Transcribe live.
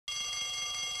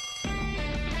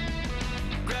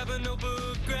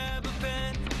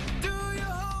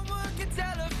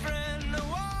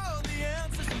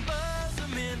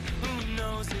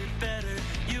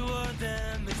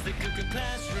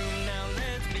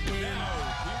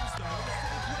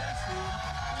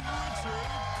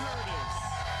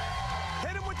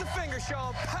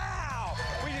Sean. Pow!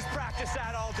 We just practiced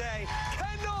that all day.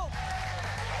 Kendall,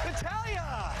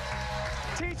 Natalia,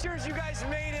 teachers, you guys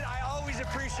made it. I always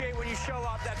appreciate when you show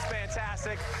up. That's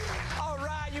fantastic. All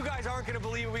right, you guys aren't going to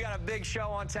believe it. We got a big show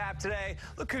on tap today.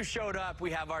 Look who showed up.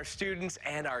 We have our students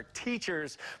and our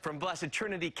teachers from Blessed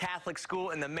Trinity Catholic School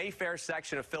in the Mayfair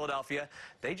section of Philadelphia.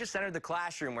 They just entered the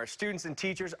classroom where students and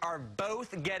teachers are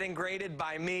both getting graded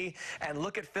by me. And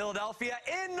look at Philadelphia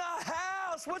in the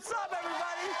house. What's up,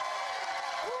 everybody?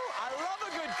 Woo, I love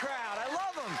a good crowd. I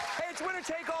love them. Hey, it's winner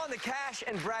take all in the cash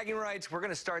and bragging rights. We're going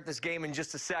to start this game in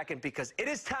just a second because it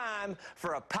is time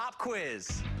for a pop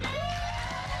quiz.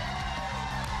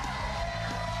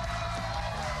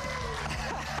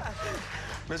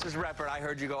 Mrs. Reppert, I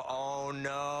heard you go, oh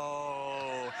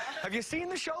no. Have you seen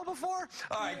the show before?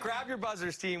 All right, grab your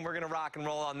buzzers, team. We're going to rock and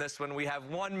roll on this one. We have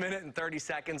 1 minute and 30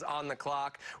 seconds on the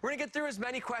clock. We're going to get through as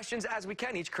many questions as we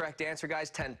can. Each correct answer, guys,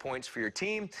 10 points for your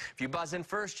team. If you buzz in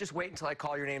first, just wait until I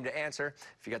call your name to answer.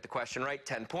 If you get the question right,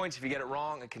 10 points. If you get it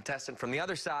wrong, a contestant from the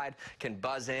other side can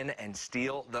buzz in and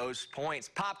steal those points.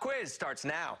 Pop quiz starts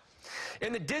now.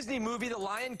 In the Disney movie The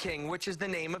Lion King, which is the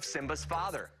name of Simba's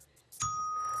father?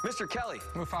 Mr. Kelly.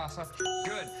 Mufasa.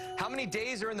 Good. How many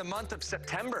days are in the month of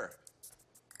September?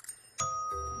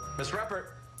 Ms.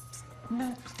 Reppert.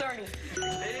 30.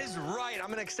 It is right. I'm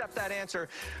going to accept that answer.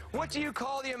 What do you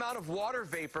call the amount of water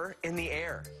vapor in the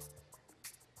air?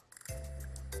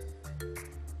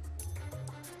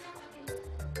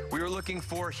 We were looking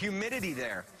for humidity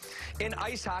there. In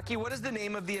ice hockey, what is the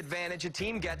name of the advantage a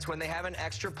team gets when they have an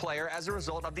extra player as a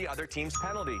result of the other team's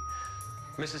penalty?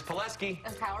 Mrs. Pileski.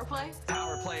 A power play?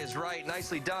 Power play is right.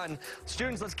 Nicely done.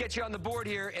 Students, let's get you on the board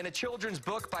here. In a children's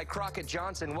book by Crockett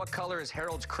Johnson, what color is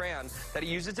Harold's crayon that he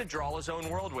uses to draw his own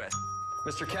world with?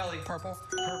 Mr. Kelly. Purple.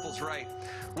 Purple's right.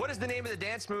 What is the name of the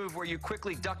dance move where you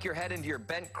quickly duck your head into your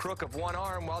bent crook of one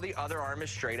arm while the other arm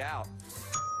is straight out?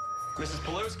 Mrs.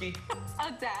 Pileski.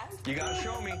 A dance. You gotta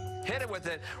show me. Hit it with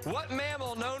it. What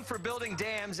mammal known for building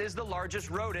dams is the largest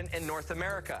rodent in North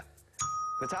America?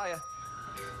 Natalia.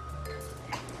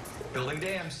 Building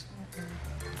dams.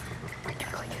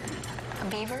 A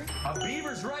beaver? A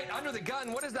beaver's right. Under the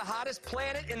gun, what is the hottest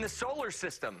planet in the solar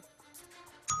system?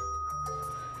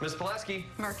 Ms. Pileski.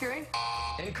 Mercury?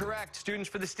 Incorrect. Students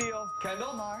for the steal.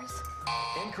 Kendall? Mars?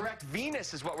 Incorrect.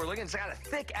 Venus is what we're looking at. It's got a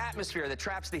thick atmosphere that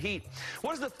traps the heat.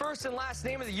 What is the first and last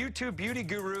name of the YouTube beauty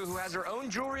guru who has her own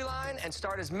jewelry line and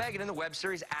starred as Megan in the web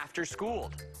series After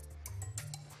Schooled?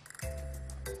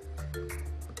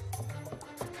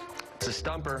 It's a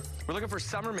stumper. We're looking for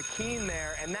Summer McKean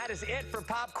there, and that is it for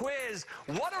Pop Quiz.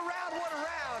 What a round, what a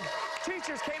round.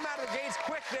 Teachers came out of the gates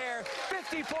quick there.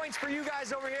 50 points for you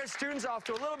guys over here. Students off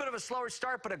to a little bit of a slower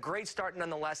start, but a great start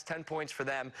nonetheless. 10 points for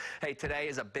them. Hey, today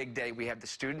is a big day. We have the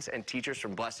students and teachers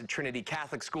from Blessed Trinity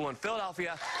Catholic School in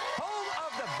Philadelphia, home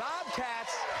of the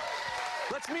Bobcats.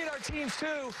 Let's meet our teams,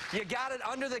 too. You got it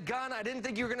under the gun. I didn't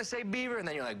think you were going to say Beaver, and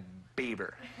then you're like,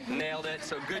 Beaver. Nailed it.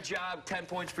 So good job. 10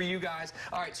 points for you guys.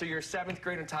 All right, so you're a 7th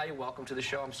grade. Natalia, welcome to the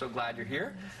show. I'm so glad you're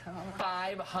here.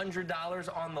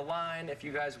 $500 on the line. If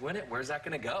you guys win it, where's that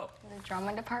going to go? The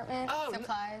drama department.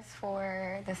 Supplies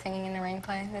for the Singing in the Rain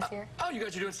play this year. Oh, you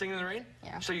guys are doing Singing in the Rain?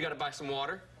 Yeah. So you got to buy some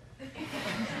water?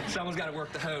 Someone's got to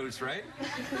work the hose, right?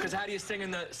 Because how do you sing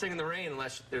in the rain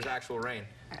unless there's actual rain?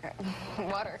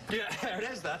 Water. Yeah, there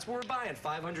it is. That's what we're buying.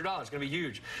 $500. It's going to be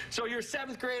huge. So you're a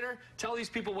 7th grader. Tell these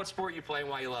people what sport you play and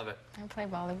why you love it. I play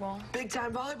volleyball.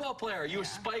 Big-time volleyball player. Are you a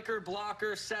spiker,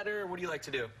 blocker, setter? What do you like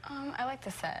to do? I like to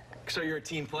set. So you're a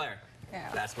team player. Yeah.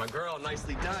 That's my girl.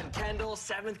 Nicely done. Kendall,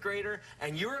 7th grader,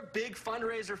 and you're a big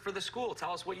fundraiser for the school.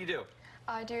 Tell us what you do.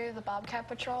 I do the Bobcat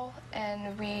Patrol,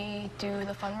 and we do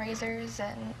the fundraisers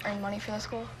and earn money for the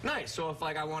school. Nice. So if,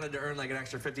 like, I wanted to earn, like, an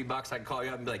extra $50, I could call you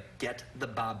up and be like, get the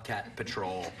Bobcat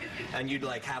Patrol. And you'd,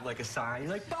 like, have, like, a sign.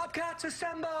 You're like, Bobcats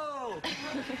Assemble!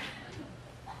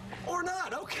 Or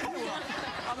not. Okay, well,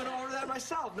 I'm going to order that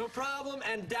myself. No problem.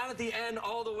 And down at the end,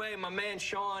 all the way, my man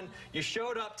Sean, you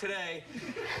showed up today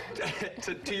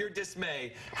to your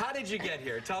dismay. How did you get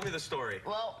here? Tell me the story.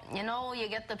 Well, you know, you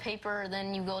get the paper,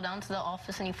 then you go down to the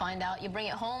office and you find out. You bring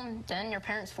it home, then your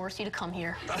parents force you to come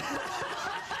here.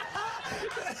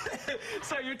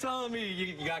 So you're telling me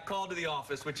you got called to the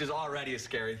office, which is already a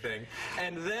scary thing,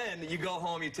 and then you go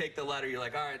home, you take the letter, you're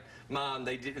like, all right, Mom,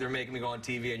 they're making me go on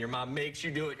TV, and your mom makes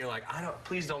you do it, and you're like,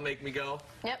 please don't make me go.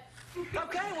 Yep.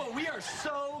 Okay, well, we are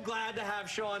so glad to have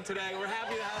Sean today. We're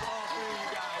happy to have all 3 of you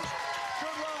guys.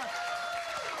 Good luck.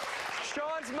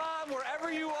 Sean's mom,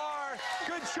 wherever you are,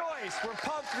 good choice. We're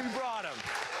pumped we brought him.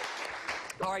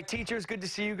 All right, teachers, good to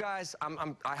see you guys.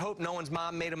 I hope no one's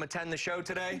mom made them attend the show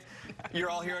today. You're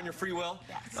all here on your free will?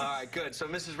 Yes. All right, good. So,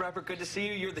 Mrs. Repper, good to see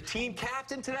you. You're the team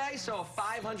captain today, so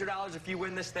 $500 if you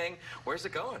win this thing. Where's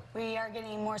it going? We are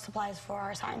getting more supplies for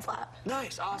our science lab.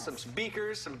 Nice, awesome. Some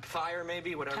beakers, some fire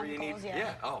maybe, whatever Chemicals, you need.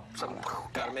 yeah. Oh, some,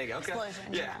 gotta make it. Okay. Explosions,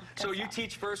 Yeah. So good you stuff.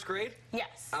 teach first grade?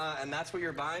 Yes. And that's what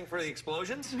you're buying for the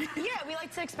explosions? Yeah, we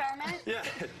like to experiment. Yeah,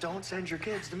 don't send your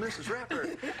kids to Mrs.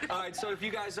 Repper. All right, so if you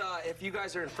guys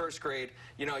are in first grade,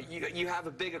 you know, you have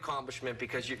a big accomplishment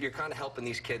because you're kind of helping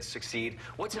these kids succeed.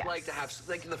 What's it like to have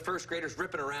like the first graders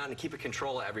ripping around and keeping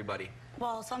control of everybody?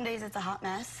 Well, some days it's a hot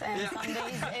mess, and Yeah. some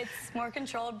days it's more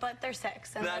controlled, but they're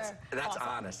 6. And That's they're awesome.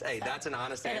 honest. Hey, So, that's an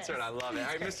honest answer, and I love it. All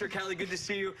right, Mr. Kelly, good to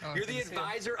see you. Oh, You're good the to see you.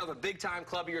 advisor of a big-time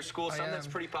club at your school, something that's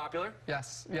am. pretty popular.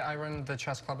 Yes. Yeah, I run the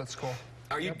chess club at school.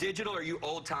 Are you digital or are you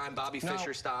old-time, Bobby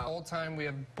Fischer style? Old time. We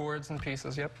have boards and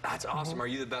pieces. Yep. That's awesome. Are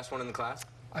you the best one in the class?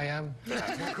 I am. Yeah,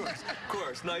 of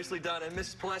course. Nicely done. And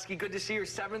Mrs. Pileski, good to see you.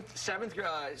 Seventh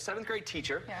grade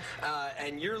teacher. Yes.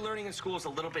 And your learning in school is a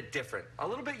little bit different, a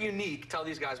little bit unique. Tell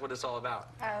these guys what it's all about.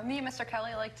 Me and Mr.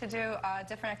 Kelly like to do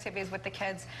different activities with the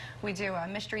kids. We do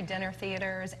mystery dinner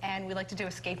theaters, and we like to do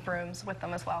escape rooms with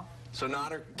them as well. So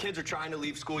kids are trying to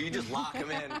leave school, you just lock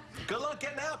them in. Good luck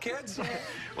getting out, kids.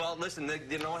 Well, listen,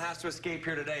 no one has to escape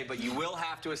here today, but you will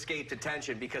have to escape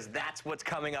detention because that's what's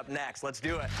coming up next. Let's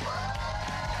do it.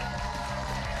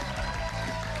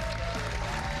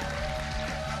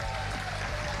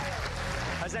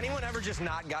 Has anyone ever just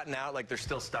not gotten out, like they're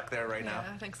still stuck there right now?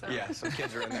 I think so. Yeah, some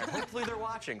kids are in there. Hopefully they're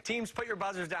watching. Teams, put your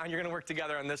buzzers down. You're going to work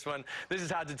together on this one. This is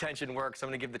how detention works. I'm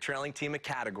going to give the trailing team a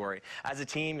category. As a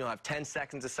team, you'll have 10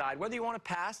 seconds to decide whether you want to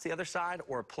pass the other side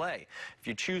or play. If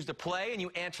you choose to play and you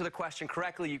answer the question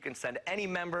correctly, you can send any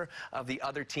member of the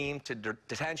other team to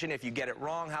detention. If you get it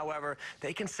wrong, however,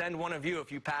 they can send one of you.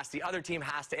 If you pass, the other team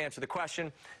has to answer the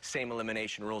question. Same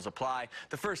elimination rules apply.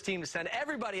 The first team to send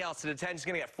everybody else to detention is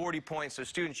going to get 40 points. So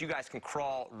students, you guys can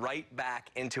crawl right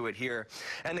back into it here.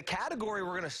 And the category we're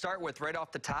going to start with right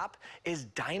off the top is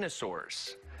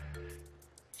dinosaurs.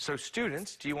 So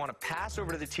students, do you want to pass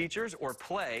over to the teachers or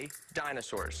play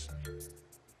dinosaurs?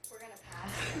 We're going to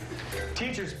pass.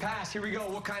 Teachers, pass. Here we go.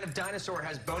 What kind of dinosaur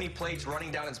has bony plates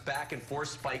running down its back and 4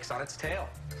 spikes on its tail?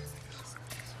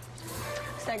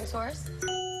 Stegosaurus.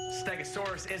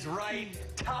 Stegosaurus is right.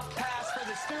 Tough pass for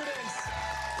the students.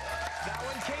 That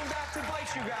one came back to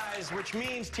bite you guys, which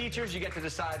means, teachers, you get to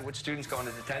decide which students go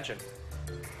into detention.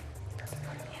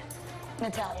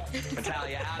 Natalia.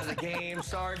 Natalia out of the game.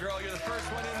 Sorry, girl, you're the first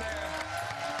one in there.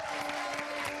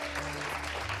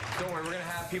 Don't worry, we're going to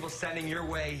have people sending your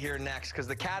way here next, because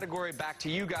the category, back to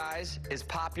you guys, is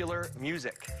popular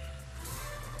music.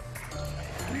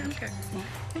 Okay.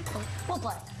 We'll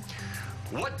play.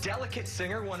 What delicate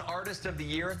singer won Artist of the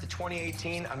Year at the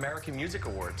 2018 American Music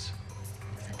Awards?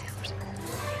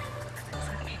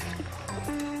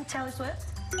 Taylor Swift.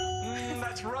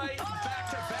 That's right. Back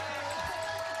to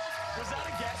back. Was that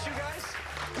a guess, you guys?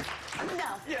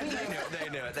 No. Yeah, they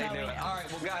knew it. They knew it. All right,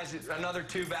 well, guys, another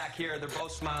 2 back here. They're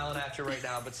both smiling at you right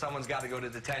now, but someone's got to go to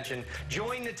detention.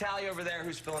 Join Natalia over there,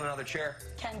 who's filling another chair.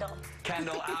 Kendall.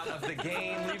 Kendall out of the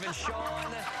game, leaving Sean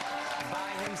by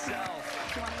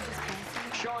himself. Do you want to just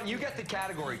pass? Sean, you get the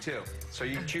category, too. So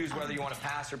you choose whether you want to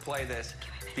pass or play this.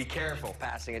 Be careful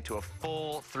passing it to a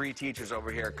full 3 teachers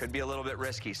over here. Could be a little bit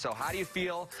risky. So how do you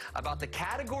feel about the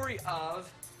category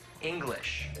of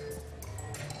English?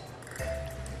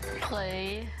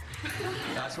 Play.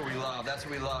 That's what we love. That's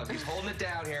what we love. He's holding it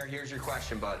down here. Here's your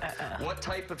question, bud. What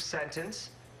type of sentence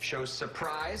shows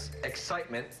surprise,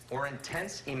 excitement, or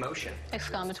intense emotion?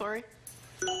 Exclamatory.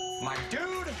 My dude,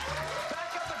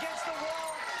 back up against the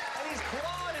wall, and he's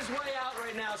clawing his way out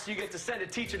right now, so you get to send a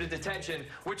teacher to detention.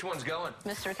 Which one's going?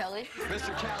 Mr. Kelly.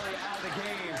 Mr. Kelly out of the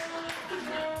game.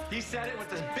 He said it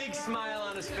with a big smile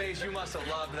on his face. You must have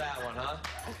loved that one, huh?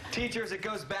 Teachers, it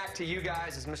goes back to you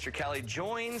guys as Mr. Kelly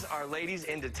joins our ladies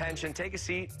in detention. Take a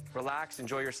seat, relax,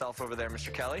 enjoy yourself over there,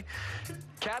 Mr. Kelly.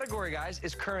 Category, guys,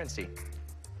 is currency.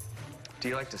 Do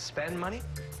you like to spend money?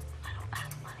 I don't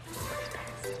have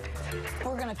money.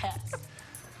 We're going to pass.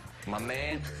 My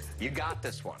man, you got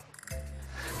this one.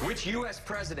 Which U.S.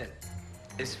 president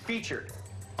is featured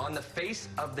on the face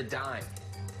of the dime?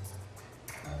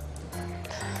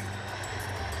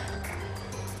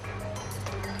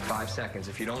 Five seconds.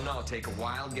 If you don't know, take a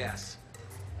wild guess.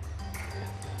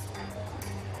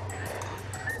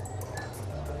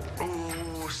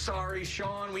 Ooh, sorry,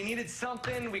 Sean. We needed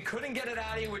something. We couldn't get it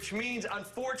out of you, which means,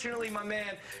 unfortunately, my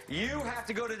man, you have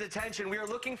to go to detention. We are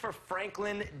looking for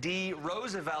Franklin D.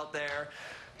 Roosevelt there.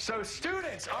 So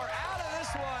students are out of this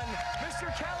one.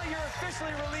 Mr. Kelly, you're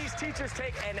officially released. Teachers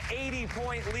take an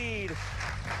 80-point lead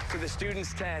for the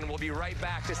students 10. We'll be right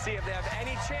back to see if they have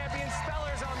any champion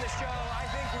spellers on the show. I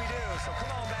think we do, so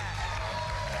come on back.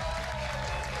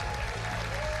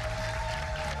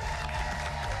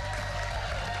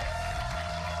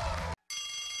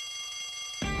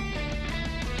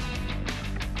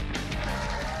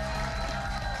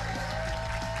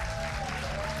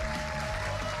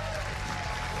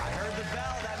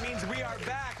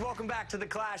 Welcome back to the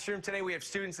classroom. Today we have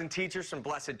students and teachers from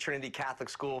Blessed Trinity Catholic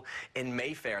School in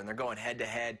Mayfair, and they're going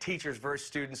head-to-head. Teachers versus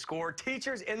students score.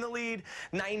 Teachers in the lead,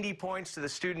 90 points to the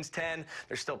students 10.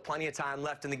 There's still plenty of time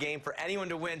left in the game for anyone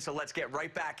to win, so let's get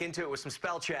right back into it with some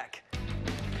spell check.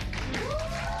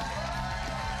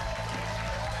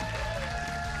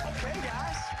 Okay,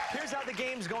 guys, here's how the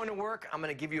game's going to work. I'm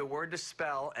going to give you a word to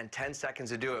spell and 10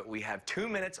 seconds to do it. We have 2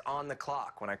 minutes on the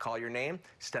clock. When I call your name,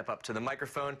 step up to the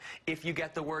microphone. If you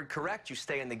get the word correct, you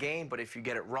stay in the game, but if you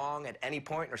get it wrong at any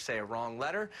point or say a wrong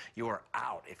letter, you are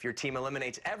out. If your team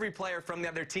eliminates every player from the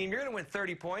other team, you're going to win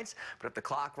 30 points, but if the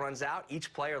clock runs out,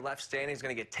 each player left standing is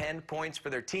going to get 10 points for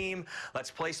their team.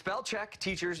 Let's play spell check.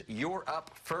 Teachers, you're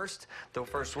up first. The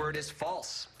first word is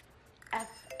false.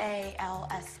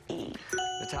 F-A-L-S-E.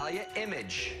 Natalia,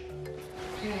 image.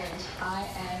 Image.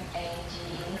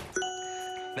 I-M-A-G-E.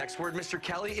 Next word, Mr.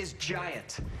 Kelly, is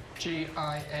giant.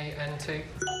 G-I-A-N-T.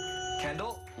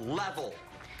 Kendall, level.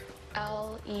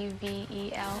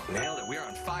 L-E-V-E-L. Nailed it. We are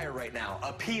on fire right now.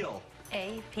 Appeal.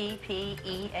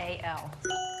 A-P-P-E-A-L.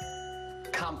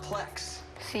 Complex.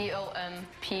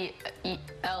 C-O-M-P-E-L-E-X.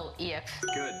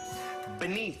 Good.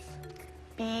 Beneath.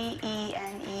 B-E-N-E-A-T-H.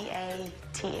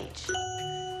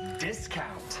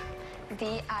 Discount.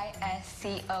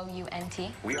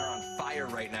 D-I-S-C-O-U-N-T. We are on fire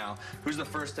right now. Who's the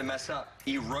first to mess up?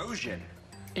 Erosion.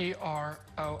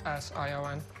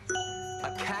 E-R-O-S-I-O-N.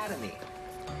 Academy.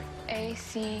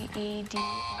 A-C-E-D.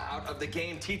 Out of the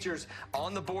game. Teachers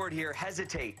on the board here.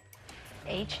 Hesitate.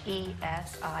 H-E-S-I-T-A-T-E.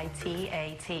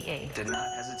 Did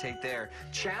not hesitate there.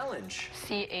 Challenge.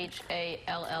 C-H-A-L-L-E-N-G-E.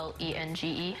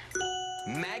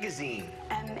 Magazine.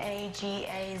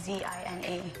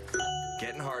 M-A-G-A-Z-I-N-E.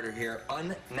 Getting harder here.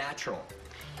 Unnatural.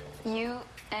 U-N-N-A-T-U-R-A-L.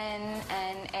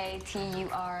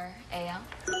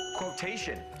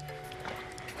 Quotation.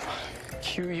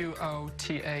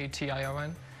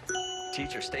 Q-U-O-T-A-T-I-O-N.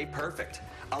 Teacher, stay perfect.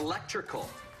 Electrical.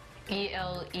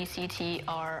 E-L-E-C-T-R-I-C-A-L.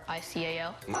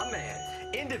 My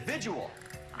man. Individual.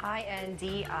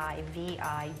 I-N-D-I-V-I-D-U-A-L.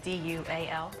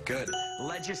 Good.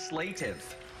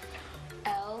 Legislative.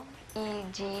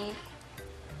 L-E-G-E.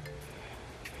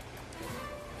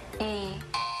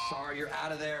 Sorry, you're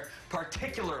out of there.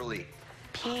 Particularly.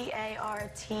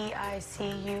 P-A-R-T-I-C-U-R.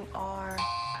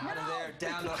 Out of there.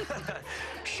 Down to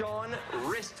Sean,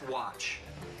 wristwatch.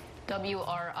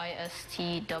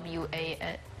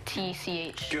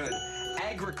 W-R-I-S-T-W-A-T-C-H. Good.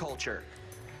 Agriculture.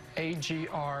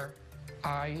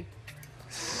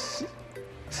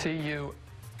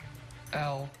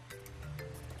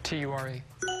 A-G-R-I-C-U-L-T-U-R-E.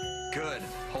 Good.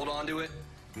 Hold on to it.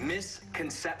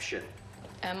 Misconception.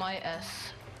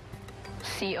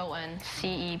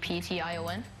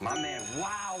 M-I-S-C-O-N-C-E-P-T-I-O-N. My man.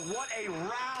 Wow, what a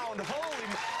round. Holy,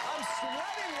 I'm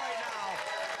sweating right now.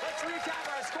 Let's recap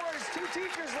our scores. 2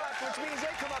 teachers left, which means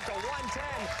they come up to 110.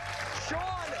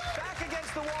 Sean, back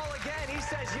against the wall again. He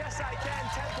says, yes, I can.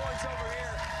 10 points over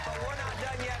here. But we're not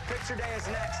done yet. Picture day is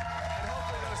next. And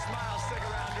hopefully those smiles stick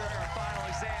around during our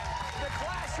final exam. The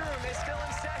classroom is still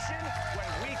in session when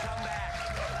we come back.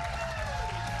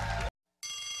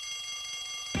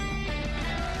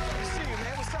 Good to see you,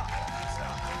 man. What's up? What's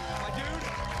up? My dude,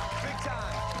 big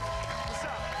time. What's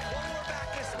up? One more back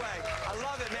this way. I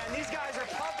love it, man. These guys are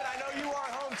pumping. I know you are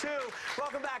home, too.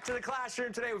 Welcome back to the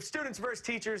classroom today with students versus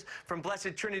teachers from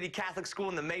Blessed Trinity Catholic School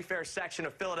in the Mayfair section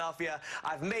of Philadelphia.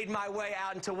 I've made my way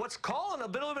out into what's calling a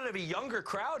little bit of a younger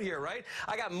crowd here, right?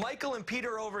 I got Michael and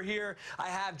Peter over here. I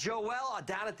have Joel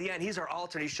down at the end. He's our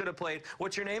alternate. He should have played.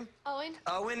 What's your name? Owen.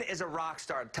 Owen is a rock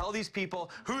star. Tell these people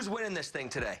who's winning this thing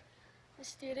today. The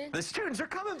students. The students are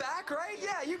coming back, right?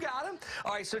 Yeah, you got them.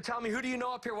 All right, so tell me, who do you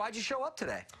know up here? Why'd you show up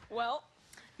today? Well,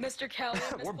 Mr. Kelly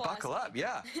and Miss We're buckle Blessed, up,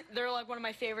 yeah. they're like one of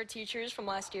my favorite teachers from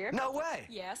last year. No way.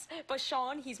 Yes, but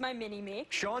Sean, he's my mini-me.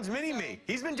 Sean's mini-me.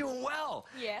 He's been doing well.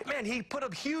 Yeah. Man, he put a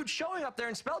huge showing up there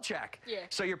in spell check. Yeah.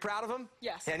 So you're proud of him?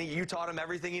 Yes. And you taught him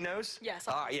everything he knows? Yes.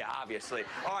 All right, yeah, obviously.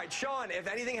 All right, Sean, if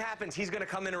anything happens, he's going to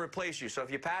come in and replace you. So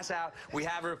if you pass out, we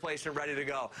have a replacement ready to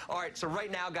go. All right, so right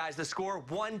now, guys, the score,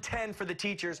 110 for the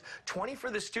teachers, 20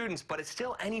 for the students, but it's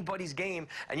still anybody's game.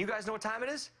 And you guys know what time it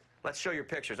is? Let's show your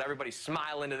pictures. Everybody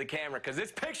smile into the camera, because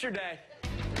it's picture day.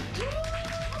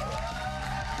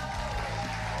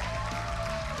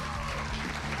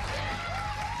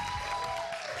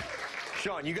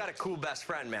 Sean, you got a cool best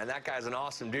friend, man. That guy's an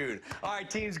awesome dude. All right,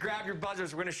 teams, grab your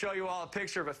buzzers. We're going to show you all a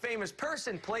picture of a famous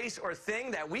person, place, or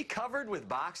thing that we covered with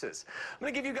boxes. I'm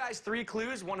going to give you guys 3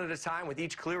 clues, one at a time. With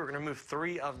each clue, we're going to move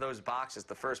 3 of those boxes.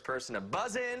 The first person to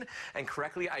buzz in and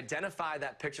correctly identify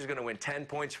that picture is going to win 10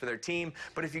 points for their team.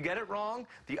 But if you get it wrong,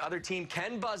 the other team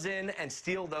can buzz in and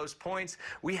steal those points.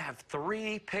 We have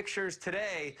 3 pictures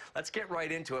today. Let's get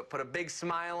right into it. Put a big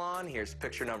smile on. Here's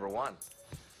picture number 1.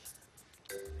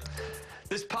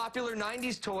 This popular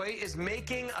 90s toy is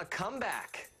making a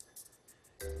comeback.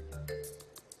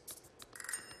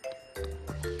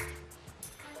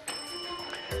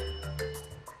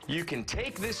 You can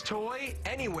take this toy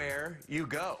anywhere you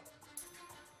go.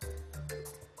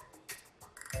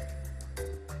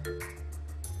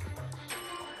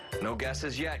 No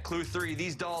guesses yet. Clue 3,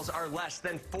 these dolls are less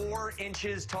than 4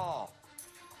 inches tall.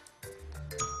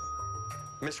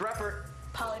 Miss Reppert.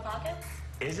 Polly Pockets?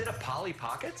 Is it a Polly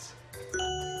Pockets?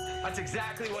 That's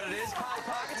exactly what it is. Polly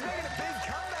Pockets making a big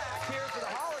comeback here for the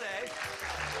holiday.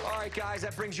 All right, guys,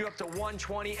 that brings you up to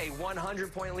 120, a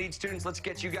 100-point lead. Students, let's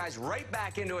get you guys right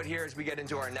back into it here as we get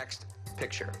into our next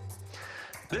picture.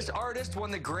 This artist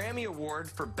won the Grammy Award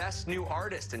for Best New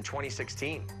Artist in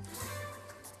 2016.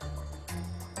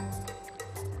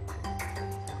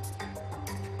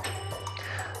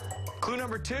 Clue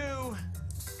number 2,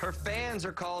 her fans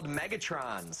are called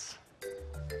Megatrons.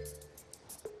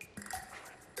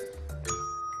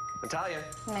 Natalia.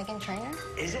 Meghan Trainor?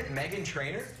 Is it Meghan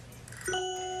Trainor?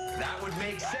 That would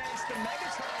make sense. The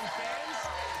Megatron fans.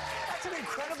 That's an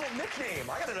incredible nickname.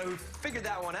 I gotta know who figured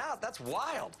that one out. That's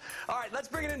wild. All right, let's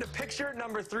bring it into picture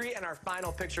number 3 and our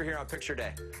final picture here on Picture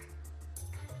Day.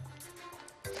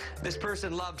 This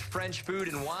person loved French food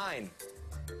and wine.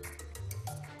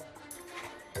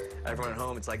 Everyone at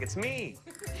home, it's like, it's me.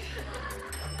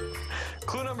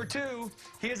 Clue number 2,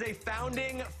 he is a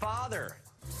founding father.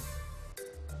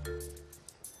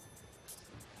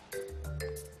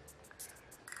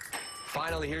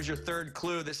 Finally, here's your 3rd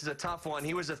clue. This is a tough one.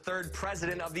 He was the 3rd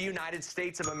president of the United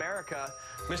States of America.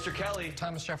 Mr. Kelly.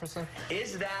 Thomas Jefferson.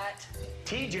 Is that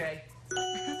TJ?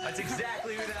 That's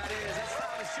exactly who that is. That's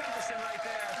Thomas Jefferson right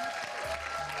there.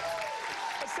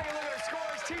 Let's take a look at our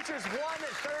scores. Teachers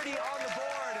 130 on the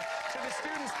board. To the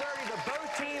students 30. The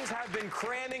both teams have been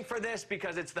cramming for this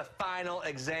because it's the final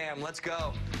exam. Let's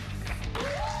go.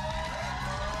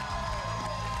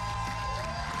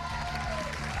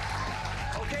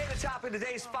 Okay, the top of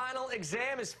today's final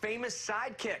exam is famous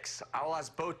sidekicks. I will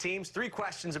ask both teams 3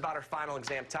 questions about our final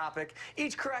exam topic.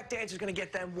 Each correct answer is going to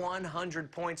get them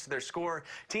 100 points to their score.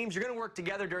 Teams, you're going to work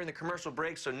together during the commercial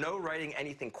break, so no writing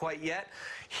anything quite yet.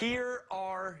 Here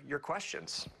are your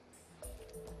questions.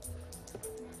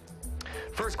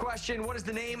 First question, what is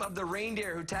the name of the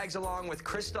reindeer who tags along with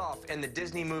Kristoff in the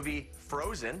Disney movie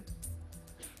Frozen?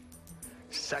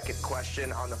 Second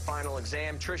question, on the final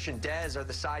exam, Trish and Des are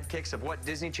the sidekicks of what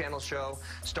Disney Channel show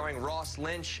starring Ross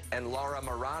Lynch and Laura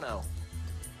Marano?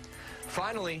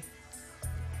 Finally,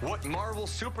 what Marvel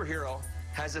superhero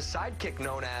has a sidekick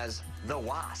known as the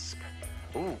Wasp?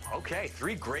 Ooh, okay,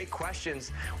 3 great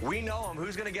questions. We know them.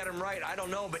 Who's going to get them right? I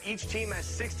don't know, but each team has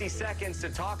 60 seconds to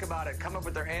talk about it, come up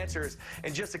with their answers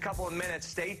in just a couple of minutes.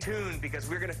 Stay tuned because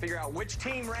we're going to figure out which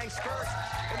team ranks first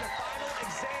in the final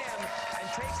exam and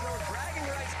takes those bragging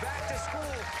rights back to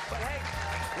school. But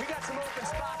hey, we got some open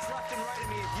spots left and right of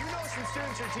me. If you know some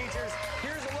students or teachers,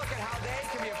 here's a look at how they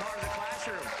can be a part of the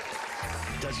classroom.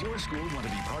 Does your school want to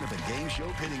be part of a game show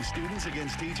pitting students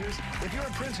against teachers? If you're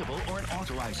a principal or an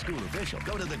authorized school official,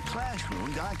 go to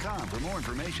ClassH-Room.com for more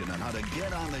information on how to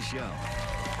get on the show.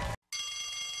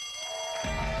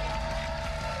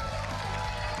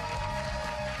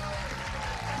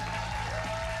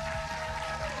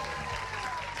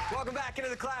 Welcome back into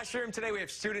the classroom. Today we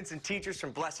have students and teachers from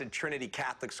Blessed Trinity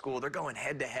Catholic School. They're going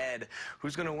head-to-head.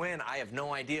 Who's going to win? I have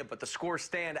no idea, but the scores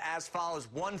stand as follows.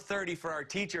 130 for our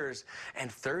teachers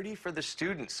and 30 for the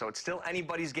students. So it's still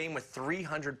anybody's game with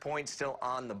 300 points still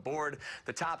on the board.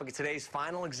 The topic of today's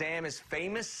final exam is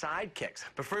famous sidekicks.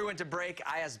 Before we went to break,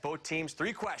 I asked both teams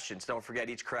 3 questions. Don't forget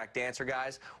each correct answer,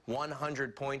 guys.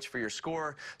 100 points for your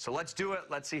score. So let's do it.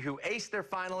 Let's see who aced their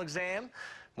final exam.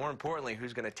 More importantly,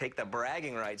 who's going to take the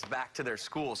bragging rights back to their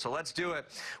school. So let's do it.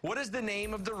 What is the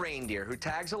name of the reindeer who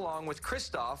tags along with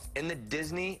Kristoff in the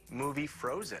Disney movie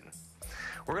Frozen?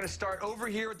 We're going to start over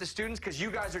here with the students because you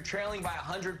guys are trailing by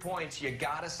 100 points. You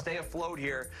got to stay afloat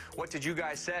here. What did you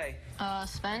guys say?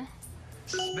 Sven.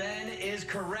 Sven is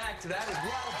correct. That is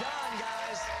well done,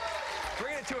 guys.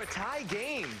 Bring it to a tie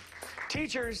game.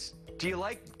 Teachers, do you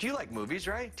like movies,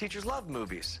 right? Teachers love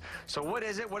movies. So what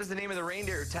is it? What is the name of the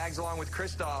reindeer who tags along with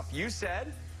Kristoff? You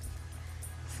said?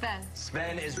 Sven.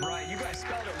 Sven is right. You guys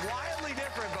spelled it wildly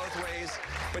different both ways.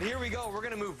 But here we go. We're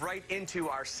going to move right into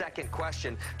our second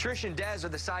question. Trish and Des are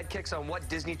the sidekicks on what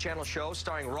Disney Channel show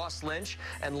starring Ross Lynch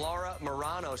and Laura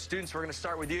Marano? Students, we're going to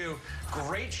start with you.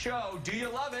 Great show. Do you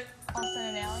love it? Austin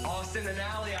and Allie. Austin and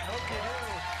Allie, I hope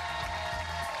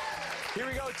you do.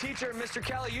 Here we go, teacher. Mr.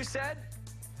 Kelly, you said?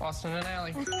 Austin and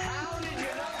Allie. How did you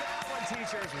know that one,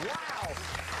 teachers? Wow.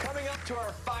 Coming up to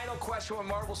our final question, what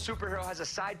Marvel superhero has a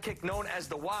sidekick known as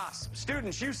the Wasp?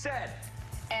 Students, you said?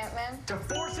 Ant-Man. To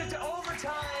force it to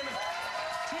overtime.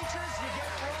 Teachers, you get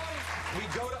it wrong. We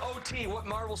go to OT. What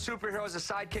Marvel superhero has a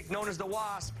sidekick known as the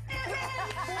Wasp? For the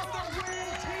win,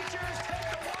 teachers take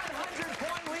the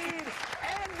 100-point lead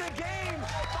and the game.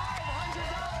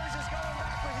 $500 is going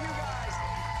back with you guys.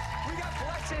 We got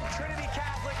Blessed Trinity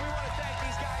Catholic. We want to thank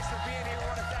these guys for being here. We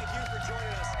want to thank you for joining us.